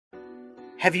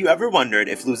Have you ever wondered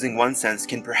if losing one sense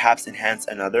can perhaps enhance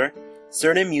another?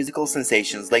 Certain musical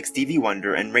sensations like Stevie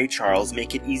Wonder and Ray Charles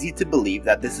make it easy to believe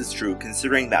that this is true,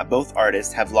 considering that both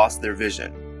artists have lost their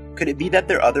vision. Could it be that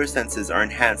their other senses are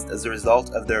enhanced as a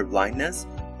result of their blindness?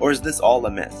 Or is this all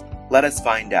a myth? Let us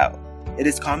find out. It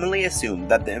is commonly assumed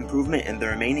that the improvement in the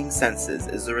remaining senses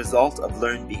is a result of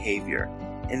learned behavior.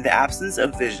 In the absence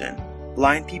of vision,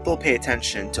 blind people pay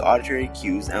attention to auditory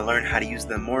cues and learn how to use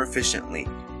them more efficiently.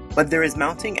 But there is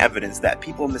mounting evidence that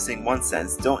people missing one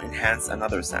sense don't enhance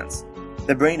another sense.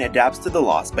 The brain adapts to the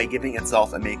loss by giving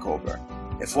itself a makeover.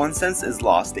 If one sense is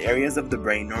lost, the areas of the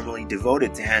brain normally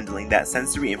devoted to handling that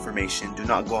sensory information do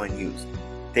not go unused.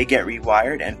 They get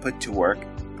rewired and put to work,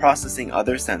 processing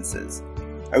other senses.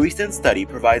 A recent study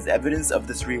provides evidence of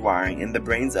this rewiring in the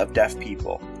brains of deaf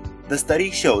people. The study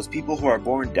shows people who are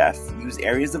born deaf use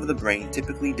areas of the brain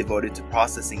typically devoted to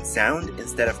processing sound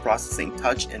instead of processing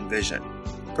touch and vision.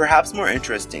 Perhaps more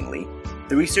interestingly,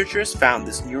 the researchers found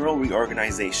this neural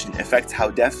reorganization affects how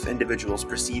deaf individuals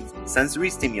perceive sensory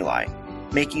stimuli,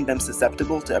 making them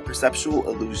susceptible to a perceptual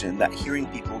illusion that hearing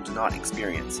people do not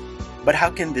experience. But how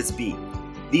can this be?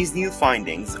 These new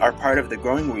findings are part of the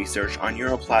growing research on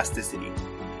neuroplasticity,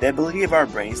 the ability of our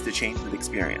brains to change with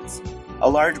experience. A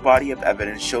large body of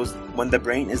evidence shows when the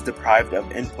brain is deprived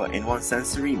of input in one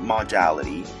sensory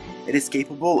modality, it is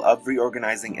capable of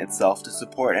reorganizing itself to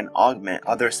support and augment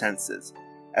other senses,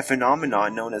 a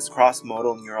phenomenon known as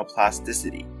cross-modal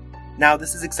neuroplasticity. Now,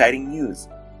 this is exciting news,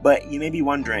 but you may be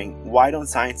wondering, why don't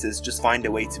scientists just find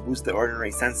a way to boost the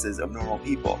ordinary senses of normal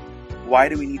people? Why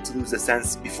do we need to lose a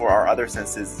sense before our other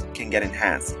senses can get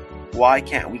enhanced? Why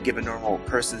can't we give a normal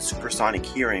person supersonic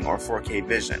hearing or 4K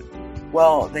vision?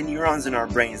 Well, the neurons in our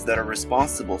brains that are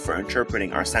responsible for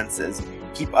interpreting our senses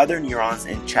keep other neurons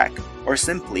in check, or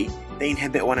simply, they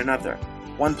inhibit one another.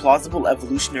 One plausible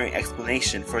evolutionary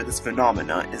explanation for this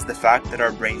phenomena is the fact that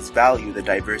our brains value the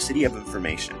diversity of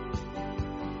information.